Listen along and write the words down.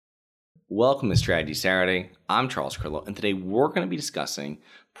Welcome to Strategy Saturday. I'm Charles Crillo, and today we're going to be discussing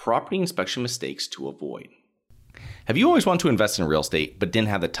property inspection mistakes to avoid. Have you always wanted to invest in real estate but didn't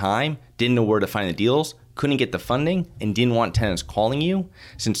have the time, didn't know where to find the deals, couldn't get the funding, and didn't want tenants calling you?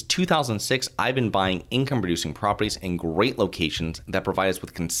 Since 2006, I've been buying income-producing properties in great locations that provide us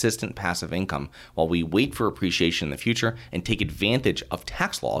with consistent passive income while we wait for appreciation in the future and take advantage of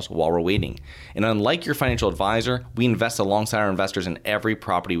tax laws while we're waiting. And unlike your financial advisor, we invest alongside our investors in every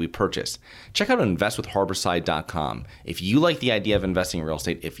property we purchase. Check out investwithharborside.com. If you like the idea of investing in real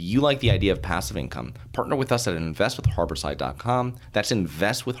estate, if you like the idea of passive income, partner with us at investwithharborside.com. That's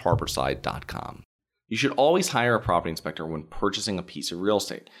investwithharborside.com. You should always hire a property inspector when purchasing a piece of real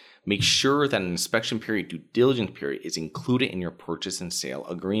estate. Make sure that an inspection period, due diligence period, is included in your purchase and sale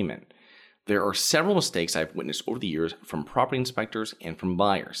agreement. There are several mistakes I've witnessed over the years from property inspectors and from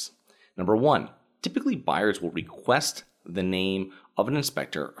buyers. Number one, typically buyers will request the name of an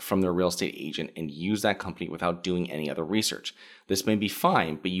inspector from their real estate agent and use that company without doing any other research. This may be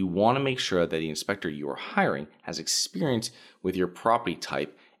fine, but you want to make sure that the inspector you are hiring has experience with your property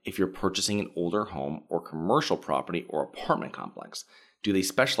type if you're purchasing an older home or commercial property or apartment complex. Do they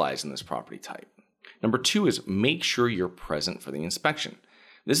specialize in this property type? Number two is make sure you're present for the inspection.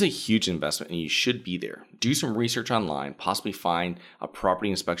 This is a huge investment and you should be there. Do some research online, possibly find a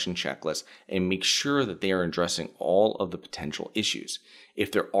property inspection checklist, and make sure that they are addressing all of the potential issues.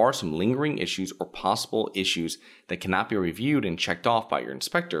 If there are some lingering issues or possible issues that cannot be reviewed and checked off by your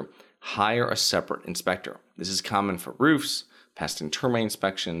inspector, hire a separate inspector. This is common for roofs, pest and termite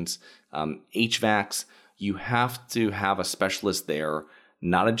inspections, HVACs. You have to have a specialist there,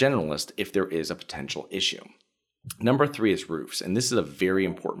 not a generalist, if there is a potential issue. Number three is roofs, and this is a very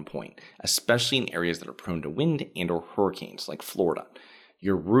important point, especially in areas that are prone to wind and or hurricanes like Florida.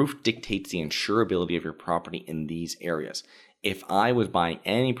 Your roof dictates the insurability of your property in these areas. If I was buying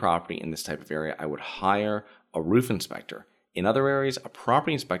any property in this type of area, I would hire a roof inspector. In other areas, a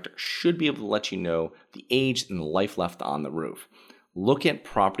property inspector should be able to let you know the age and the life left on the roof. Look at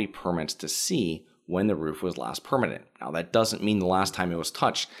property permits to see when the roof was last permitted. Now, that doesn't mean the last time it was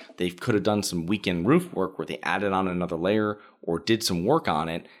touched. They could have done some weekend roof work where they added on another layer or did some work on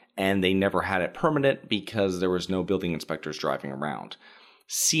it, and they never had it permitted because there was no building inspectors driving around.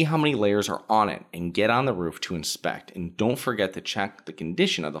 See how many layers are on it and get on the roof to inspect. And don't forget to check the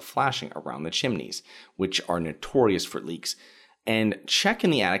condition of the flashing around the chimneys, which are notorious for leaks. And check in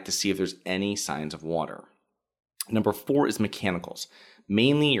the attic to see if there's any signs of water. Number four is mechanicals,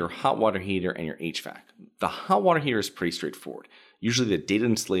 mainly your hot water heater and your HVAC. The hot water heater is pretty straightforward. Usually the date of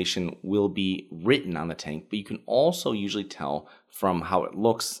installation will be written on the tank, but you can also usually tell from how it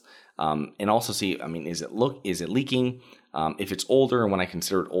looks and also see, is it leaking? If it's older, and when I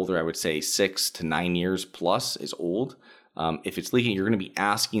consider it older, I would say 6 to 9 years plus is old. If it's leaking, you're going to be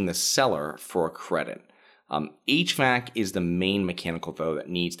asking the seller for a credit. HVAC is the main mechanical, though, that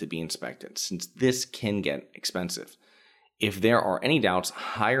needs to be inspected, since this can get expensive. If there are any doubts,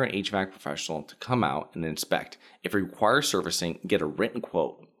 hire an HVAC professional to come out and inspect. If it requires servicing, get a written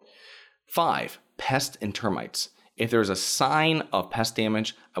quote. 5, pests and termites. If there's a sign of pest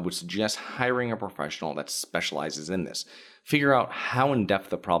damage, I would suggest hiring a professional that specializes in this. Figure out how in-depth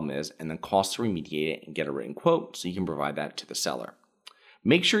the problem is and then cost to remediate it and get a written quote so you can provide that to the seller.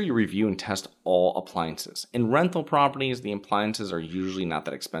 Make sure you review and test all appliances. In rental properties, the appliances are usually not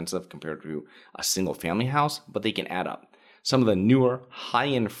that expensive compared to a single family house, but they can add up. Some of the newer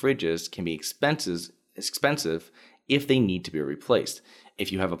high-end fridges can be expensive if they need to be replaced.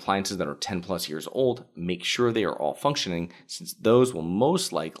 If you have appliances that are 10 plus years old, make sure they are all functioning, since those will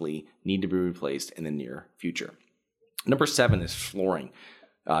most likely need to be replaced in the near future. Number 7 is flooring.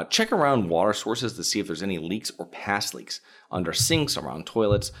 Check around water sources to see if there's any leaks or past leaks. Under sinks, around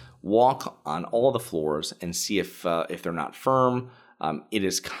toilets, walk on all the floors and see if they're not firm. It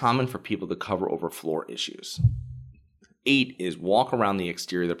is common for people to cover over floor issues. 8 is walk around the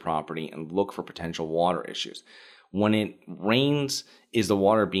exterior of the property and look for potential water issues. When it rains, is the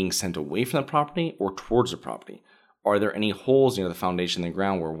water being sent away from the property or towards the property? Are there any holes near the foundation and the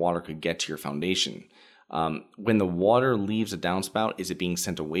ground where water could get to your foundation? When the water leaves a downspout, is it being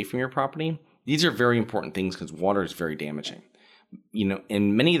sent away from your property? These are very important things because water is very damaging.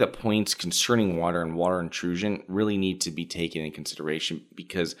 And many of the points concerning water and water intrusion really need to be taken into consideration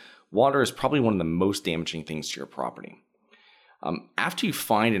because water is probably one of the most damaging things to your property. After you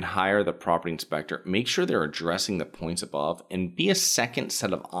find and hire the property inspector, make sure they're addressing the points above and be a second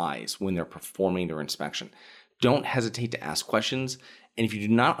set of eyes when they're performing their inspection. Don't hesitate to ask questions, and if you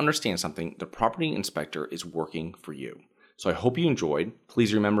do not understand something, the property inspector is working for you. So I hope you enjoyed.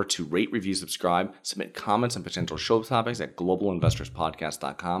 Please remember to rate, review, subscribe, submit comments and potential show topics at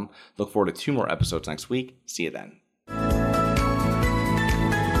globalinvestorspodcast.com. Look forward to 2 more episodes next week. See you then.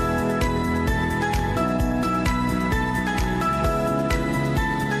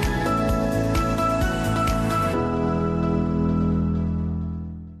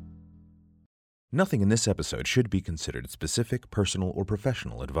 Nothing in this episode should be considered specific, personal, or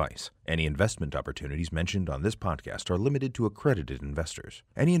professional advice. Any investment opportunities mentioned on this podcast are limited to accredited investors.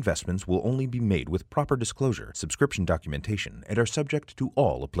 Any investments will only be made with proper disclosure, subscription documentation, and are subject to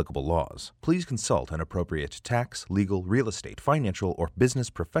all applicable laws. Please consult an appropriate tax, legal, real estate, financial, or business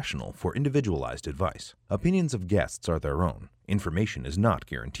professional for individualized advice. Opinions of guests are their own. Information is not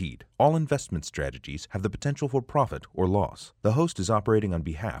guaranteed. All investment strategies have the potential for profit or loss. The host is operating on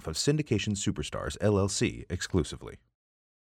behalf of Syndication Superstars, LLC exclusively.